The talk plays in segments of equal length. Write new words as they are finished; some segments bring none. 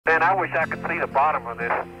Man, I wish I could see the bottom of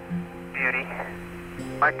this beauty.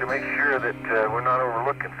 I'd like to make sure that we're not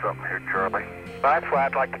overlooking something here, Charlie. That's why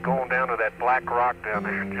I'd like to go on down to that black rock down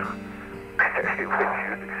there, John. You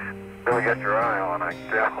really got your eye on, I can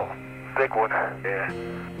tell. Thick one. Yeah.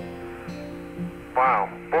 Wow.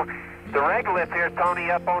 Well, the regolith here, Tony,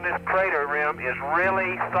 up on this crater rim is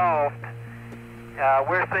really soft.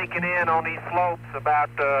 We're sinking in on these slopes about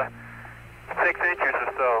 6 inches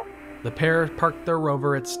or so. The pair parked their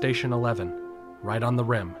rover at Station 11, right on the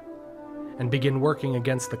rim, and begin working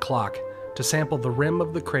against the clock to sample the rim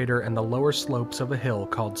of the crater and the lower slopes of a hill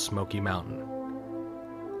called Smokey Mountain.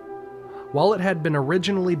 While it had been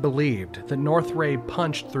originally believed that North Ray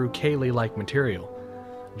punched through Cayley-like material,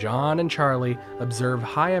 John and Charlie observed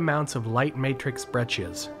high amounts of light matrix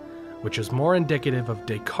breccias, which is more indicative of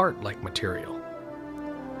Descartes-like material.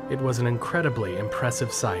 It was an incredibly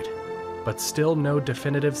impressive sight, but still no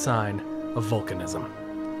definitive sign of volcanism.